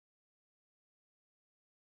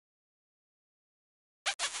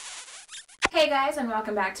Hey guys, and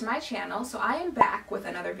welcome back to my channel. So I am back with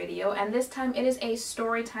another video, and this time it is a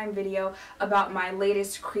story time video about my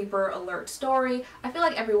latest creeper alert story. I feel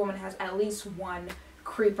like every woman has at least one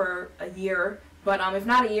creeper a year, but if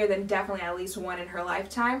not a year, then definitely at least one in her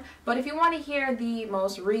lifetime. But if you want to hear the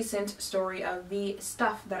most recent story of the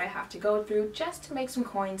stuff that I have to go through just to make some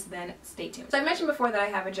coins, then stay tuned. So I mentioned before that I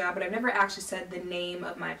have a job, but I've never actually said the name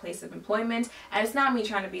of my place of employment, and it's not me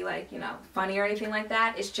trying to be like, you know, funny or anything like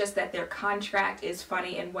that. It's just that their contract is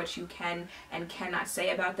funny in what you can and cannot say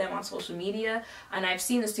about them on social media, and I've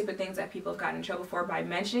seen the stupid things that people have gotten in trouble for by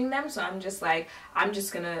mentioning them, so I'm just like, I'm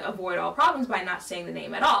just gonna avoid all problems by not saying the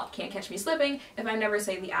name at all. Can't catch me slipping if I never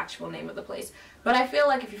say the actual name of the place. But I feel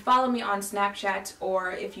like if you follow me on Snapchat,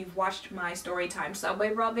 or if you've watched my Storytime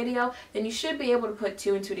subway brawl video, then you should be able to put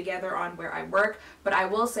two and two together on where I work. But I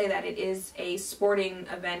will say that it is a sporting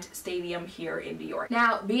event stadium here in New York.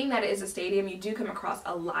 Now, being that it is a stadium, you do come across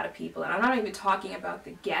a lot of people, and I'm not even talking about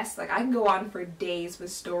the guests. Like, I can go on for days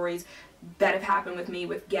with stories that have happened with me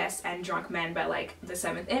with guests and drunk men by like the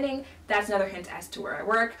 7th inning. That's another hint as to where I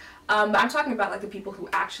work. But I'm talking about like the people who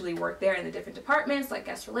actually work there in the different departments, like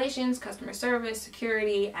guest relations, customer service,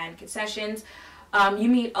 security, and concessions. You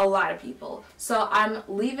meet a lot of people. So I'm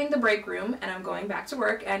leaving the break room and I'm going back to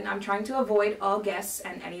work, and I'm trying to avoid all guests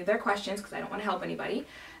and any of their questions because I don't want to help anybody.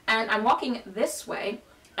 And I'm walking this way,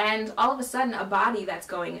 and all of a sudden a body that's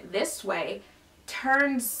going this way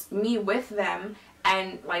turns me with them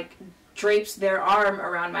and like drapes their arm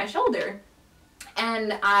around my shoulder.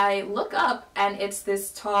 And I look up, and it's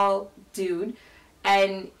this tall dude,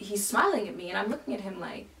 and he's smiling at me, and I'm looking at him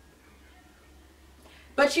like,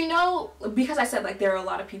 but you know, because I said like there are a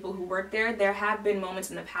lot of people who work there, there have been moments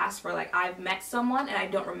in the past where like I've met someone and I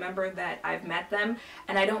don't remember that I've met them,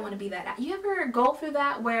 and I don't want to be that. You ever go through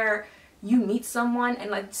that where you meet someone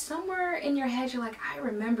and like somewhere in your head you're like, I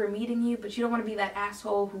remember meeting you, but you don't want to be that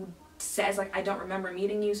asshole who says like, I don't remember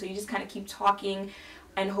meeting you, so you just kind of keep talking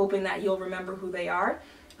and hoping that you'll remember who they are.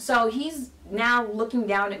 So he's now looking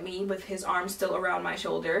down at me with his arm still around my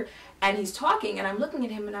shoulder, and he's talking, and I'm looking at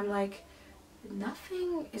him and I'm like,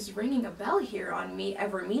 nothing is ringing a bell here on me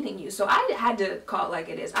ever meeting you. So I had to call it like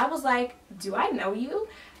it is. I was like, do I know you?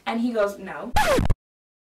 And he goes, no.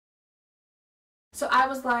 So I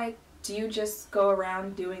was like, do you just go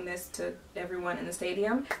around doing this to everyone in the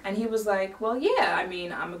stadium? And he was like, well, yeah, I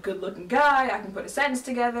mean, I'm a good looking guy, I can put a sentence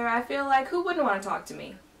together, I feel like, who wouldn't want to talk to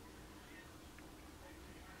me?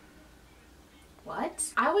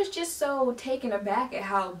 What? I was just so taken aback at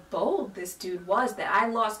how bold this dude was that I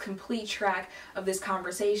lost complete track of this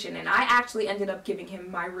conversation, and I actually ended up giving him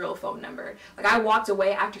my real phone number. Like, I walked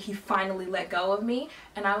away after he finally let go of me,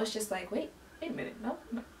 and I was just like, wait a minute, no.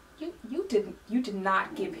 You did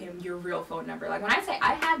not give him your real phone number. Like, when I say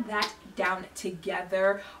I had that down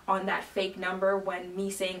together on that fake number, when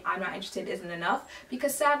me saying I'm not interested isn't enough,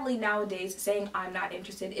 because sadly nowadays saying I'm not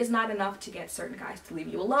interested is not enough to get certain guys to leave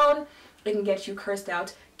you alone. It can get you cursed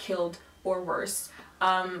out, killed, or worse.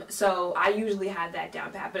 So I usually had that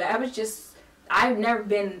down pat, but I've never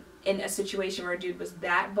been in a situation where a dude was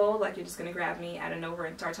that bold, like you're just gonna grab me out of nowhere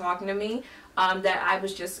and start talking to me, that I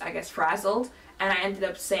was just, I guess, frazzled, and I ended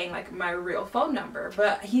up saying like my real phone number.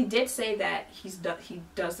 But he did say that he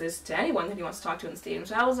does this to anyone that he wants to talk to in the stadium,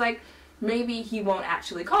 so I was like, maybe he won't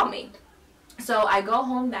actually call me. So I go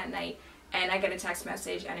home that night and I get a text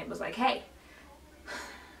message, and it was like, hey,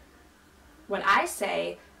 when I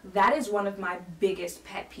say that is one of my biggest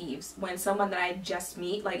pet peeves, when someone that I just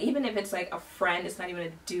meet, like even if it's like a friend, it's not even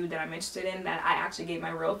a dude that I'm interested in that I actually gave my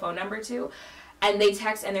real phone number to, and they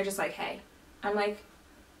text and they're just like, hey. I'm like,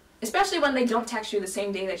 especially when they don't text you the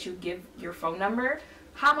same day that you give your phone number,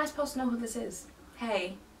 how am I supposed to know who this is?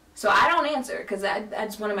 Hey. So I don't answer, because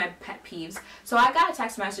that's one of my pet peeves. So I got a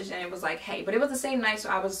text message and it was like, hey, but it was the same night, so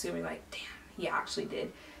I was assuming like, damn, he actually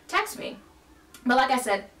did text me. But like I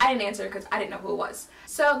said, I didn't answer because I didn't know who it was.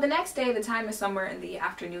 So the next day, the time is somewhere in the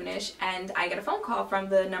afternoonish, and I get a phone call from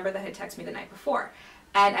the number that had texted me the night before,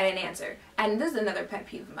 and I didn't answer. And this is another pet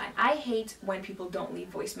peeve of mine. I hate when people don't leave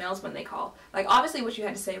voicemails when they call. Like, obviously what you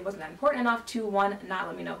had to say wasn't that important enough to, one, not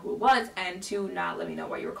let me know who it was, and two, not let me know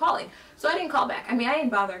why you were calling. So I didn't call back. I mean, I didn't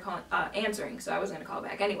bother answering, so I wasn't going to call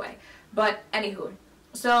back anyway. But anywho,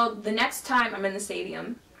 so the next time I'm in the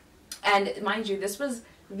stadium, and mind you, this was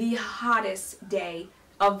the hottest day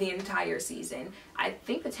of the entire season. I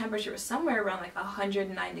think the temperature was somewhere around like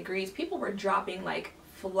 109 degrees. People were dropping like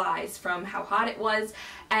flies from how hot it was,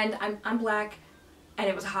 and I'm black and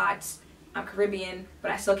it was hot. I'm Caribbean, but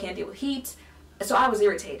I still can't deal with heat, so I was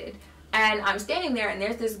irritated. And I'm standing there, and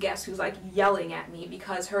there's this guest who's like yelling at me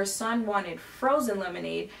because her son wanted frozen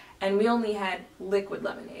lemonade and we only had liquid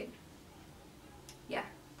lemonade.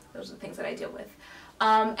 Those are the things that I deal with.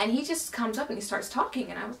 And he just comes up and he starts talking,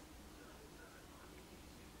 and I was,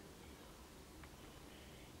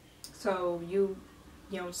 so you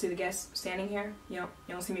don't see the guest standing here? You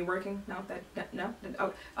don't see me working? No, no?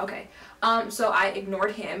 Oh, okay. So I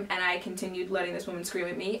ignored him, and I continued letting this woman scream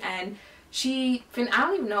at me, and I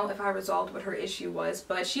don't even know if I resolved what her issue was,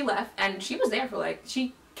 but she left, and she was there for like,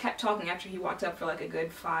 she kept talking after he walked up for like a good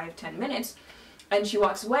 5-10 minutes, and she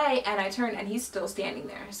walks away, and I turn, and he's still standing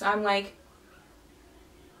there. So I'm like,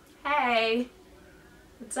 hey,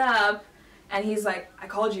 what's up? And he's like, I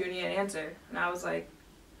called you and you didn't answer. And I was like,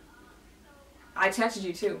 I texted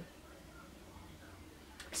you too.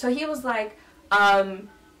 So he was like,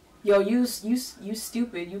 yo, you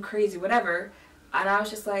stupid, you crazy, whatever. And I was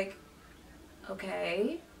just like,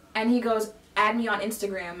 okay. And he goes, add me on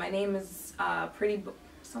Instagram. My name is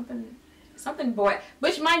something boy.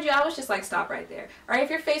 Which, mind you, I was just like, stop right there. Alright, if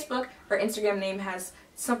your Facebook or Instagram name has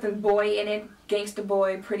something boy in it, gangsta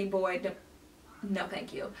boy, pretty boy, no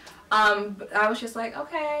thank you. But I was just like,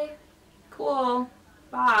 okay, cool,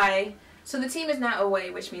 bye. So the team is now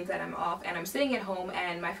away, which means that I'm off, and I'm sitting at home,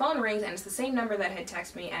 and my phone rings, and it's the same number that had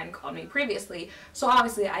texted me and called me previously, so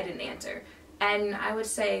obviously I didn't answer. And I would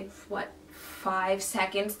say, what, 5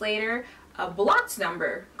 seconds later, a blocked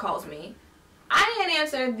number calls me. I didn't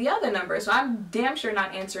answer the other number, so I'm damn sure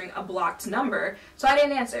not answering a blocked number, so I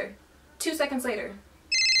didn't answer. 2 seconds later.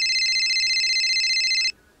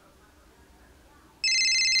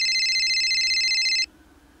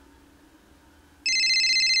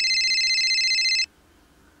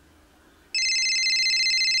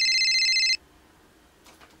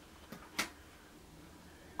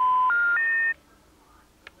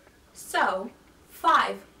 So,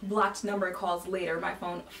 5 blocked number calls later, my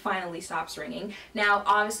phone finally stops ringing. Now,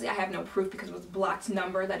 obviously, I have no proof because it was a blocked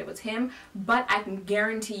number that it was him, but I can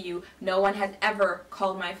guarantee you no one has ever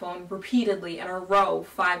called my phone repeatedly in a row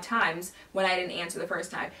 5 times when I didn't answer the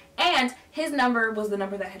first time. And his number was the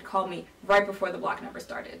number that had called me right before the block number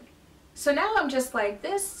started. So now I'm just like,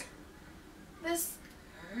 this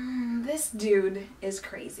dude is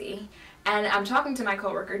crazy. And I'm talking to my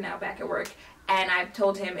coworker now back at work, and I've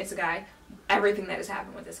told him, it's a guy, everything that has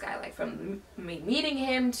happened with this guy, like from me meeting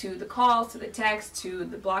him, to the calls, to the texts, to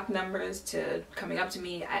the blocked numbers, to coming up to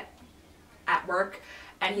me at work,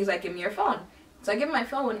 and he's like, give me your phone. So I give him my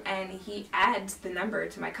phone, and he adds the number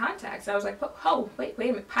to my contacts. I was like, oh, wait a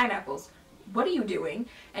minute, pineapples, what are you doing?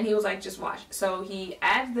 And he was like, just watch. So he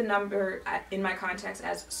adds the number in my contacts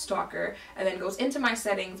as stalker, and then goes into my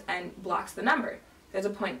settings and blocks the number. There's a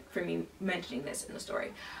point for me mentioning this in the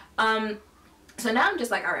story. So now I'm just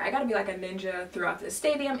like, alright, I gotta be like a ninja throughout this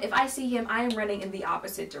stadium. If I see him, I am running in the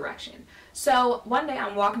opposite direction. So one day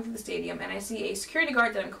I'm walking through the stadium and I see a security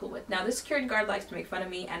guard that I'm cool with. Now this security guard likes to make fun of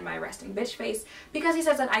me and my resting bitch face because he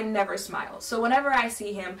says that I never smile. So whenever I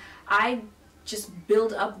see him, I just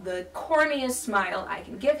build up the corniest smile I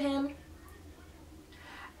can give him.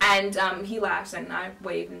 And he laughs and I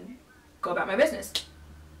wave and go about my business.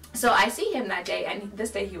 So I see him that day, and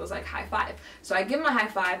this day he was like, high five. So I give him a high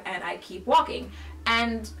five, and I keep walking.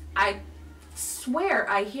 And I swear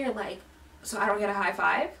I hear like, so I don't get a high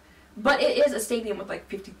five? But it is a stadium with like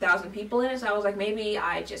 50,000 people in it, so I was like, maybe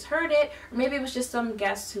I just heard it, or maybe it was just some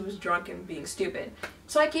guest who was drunk and being stupid.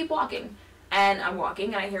 So I keep walking, and I'm walking,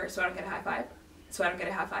 and I hear, so I don't get a high five, so I don't get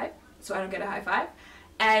a high five, so I don't get a high five.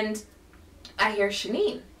 And I hear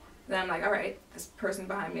Shanine. Then I'm like, alright, this person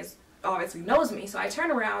behind me obviously knows me, so I turn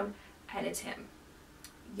around and it's him.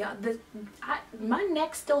 Yeah, my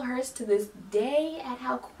neck still hurts to this day at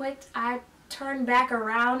how quick I turned back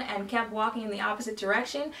around and kept walking in the opposite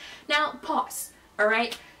direction. Now, pause,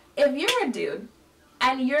 alright? If you're a dude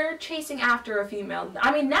and you're chasing after a female,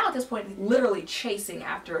 I mean now at this point literally chasing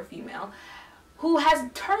after a female, who has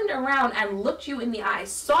turned around and looked you in the eye,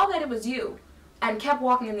 saw that it was you, and kept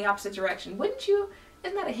walking in the opposite direction, wouldn't you?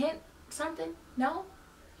 Isn't that a hint? Something? No?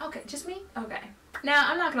 Okay, just me? Okay. Now,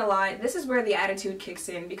 I'm not gonna lie, this is where the attitude kicks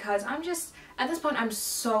in because I'm just, at this point, I'm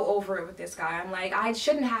so over it with this guy. I'm like, I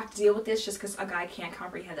shouldn't have to deal with this just because a guy can't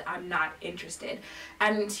comprehend that I'm not interested.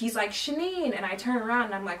 And he's like, Shanine, and I turn around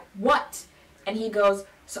and I'm like, what? And he goes,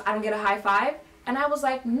 so I don't get a high five? And I was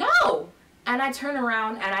like, no! And I turn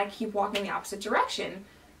around and I keep walking the opposite direction.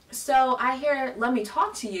 So I hear, let me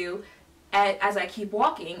talk to you, as I keep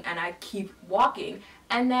walking, and I keep walking,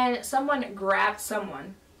 and then someone grabs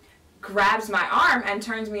my arm and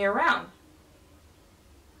turns me around.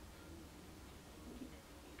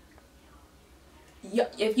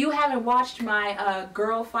 If you haven't watched my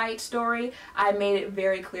girl fight story, I made it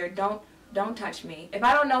very clear, don't touch me. If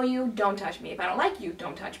I don't know you, don't touch me. If I don't like you,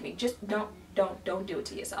 don't touch me. Just don't don't do it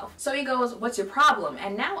to yourself. So he goes, what's your problem?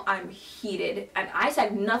 And now I'm heated, and I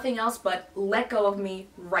said nothing else but let go of me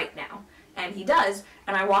right now. And he does,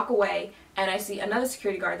 and I walk away, and I see another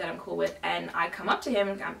security guard that I'm cool with, and I come up to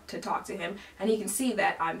him to talk to him, and he can see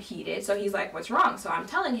that I'm heated, so he's like, what's wrong? So I'm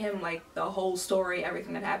telling him, like, the whole story,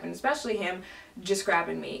 everything that happened, especially him just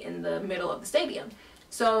grabbing me in the middle of the stadium.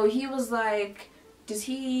 So he was like, does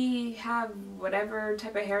he have whatever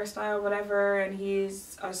type of hairstyle, whatever, and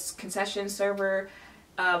he's a concession server?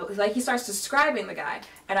 Like, he starts describing the guy,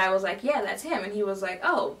 and I was like, yeah, that's him. And he was like,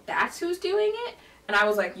 oh, that's who's doing it? And I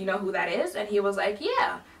was like, you know who that is? And he was like,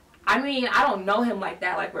 yeah. I mean, I don't know him like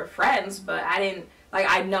that, like we're friends, but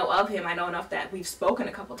I know of him. I know enough that we've spoken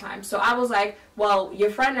a couple times. So I was like, well, your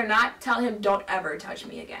friend or not, tell him don't ever touch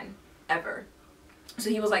me again. Ever. So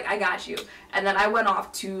he was like, I got you. And then I went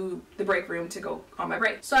off to the break room to go on my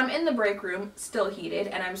break. So I'm in the break room, still heated,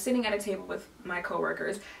 and I'm sitting at a table with my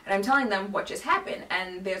coworkers, and I'm telling them what just happened.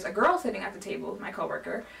 And there's a girl sitting at the table with my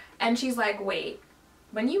coworker, and she's like, wait,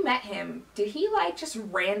 when you met him, did he like just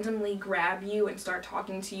randomly grab you and start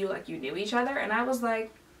talking to you like you knew each other? And I was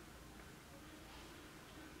like,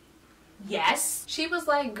 yes. She was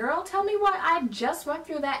like, girl, tell me what, I just went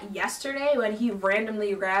through that yesterday when he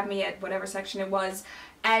randomly grabbed me at whatever section it was,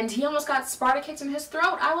 and he almost got Sparta kicked in his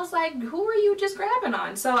throat. I was like, who were you just grabbing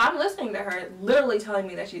on? So I'm listening to her literally telling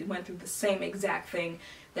me that she went through the same exact thing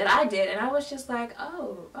that I did, and I was just like,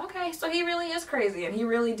 oh, okay, so he really is crazy, and he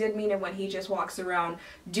really did mean it when he just walks around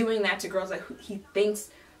doing that to girls that he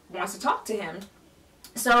thinks wants to talk to him.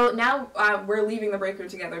 So now we're leaving the break room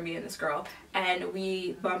together, me and this girl, and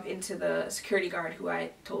we bump into the security guard who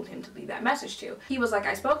I told him to leave that message to. He was like,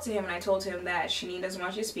 I spoke to him and I told him that Shanine doesn't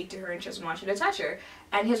want you to speak to her and she doesn't want you to touch her.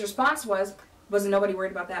 And his response was, wasn't nobody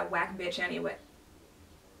worried about that whack bitch anyway?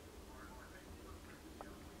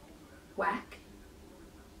 Whack?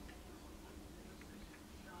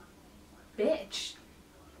 Bitch.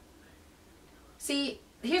 See,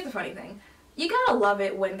 here's the funny thing. You gotta love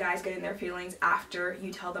it when guys get in their feelings after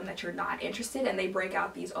you tell them that you're not interested, and they break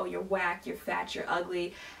out these, oh, you're whack, you're fat, you're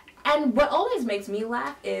ugly. And what always makes me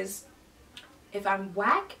laugh is, if I'm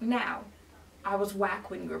whack now, I was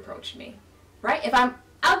whack when you approached me, right? If I'm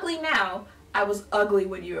ugly now, I was ugly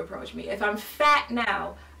when you approached me. If I'm fat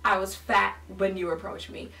now, I was fat when you approached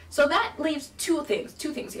me. So that leaves two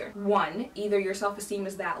things here. One, either your self-esteem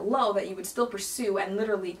is that low that you would still pursue and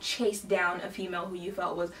literally chase down a female who you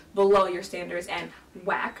felt was below your standards and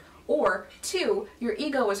whack, or two, your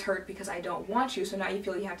ego is hurt because I don't want you, so now you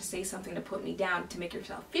feel you have to say something to put me down to make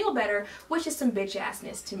yourself feel better, which is some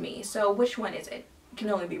bitch-assness to me. So which one is it? It can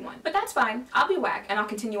only be one. But that's fine. I'll be whack and I'll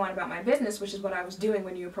continue on about my business, which is what I was doing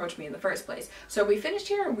when you approached me in the first place. So are we finished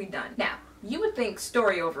here or are we done? Now, you would think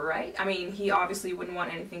story over, right? I mean, he obviously wouldn't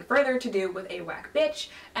want anything further to do with a whack bitch,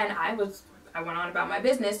 and I went on about my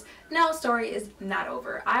business. No, story is not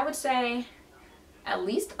over. I would say at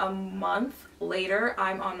least a month later,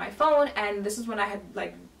 I'm on my phone, and this is when I had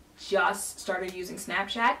like just started using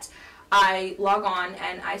Snapchat. I log on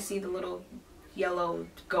and I see the little yellow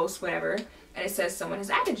ghost, whatever, and it says someone has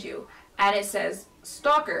added you, and it says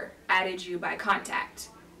stalker added you by contact,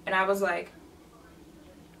 and I was like,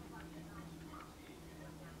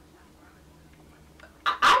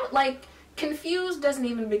 like, confused doesn't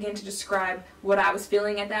even begin to describe what I was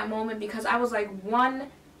feeling at that moment, because I was like, one,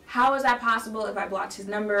 how is that possible if I blocked his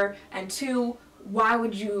number, and two, why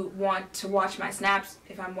would you want to watch my snaps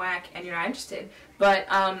if I'm whack and you're not interested? But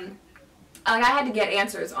like, I had to get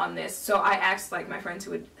answers on this, so I asked like my friends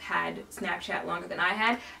who had Snapchat longer than I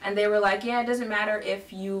had, and they were like, yeah, it doesn't matter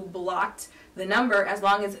if you blocked the number, as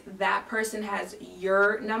long as that person has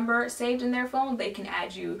your number saved in their phone, they can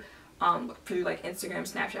add you through like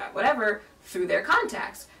Instagram, Snapchat, whatever, through their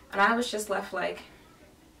contacts. And I was just left like,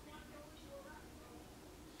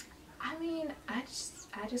 I mean, I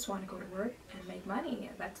just want to go to work and make money.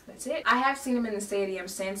 That's it. I have seen him in the stadium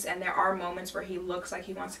since, and there are moments where he looks like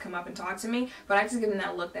he wants to come up and talk to me, but I just give him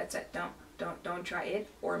that look that said, don't try it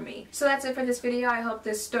or me. So that's it for this video. I hope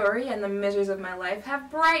this story and the miseries of my life have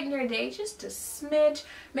brightened your day just a smidge.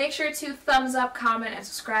 Make sure to thumbs up, comment, and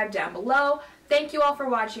subscribe down below. Thank you all for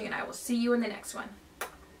watching, and I will see you in the next one.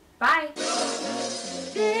 Bye!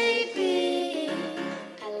 Baby.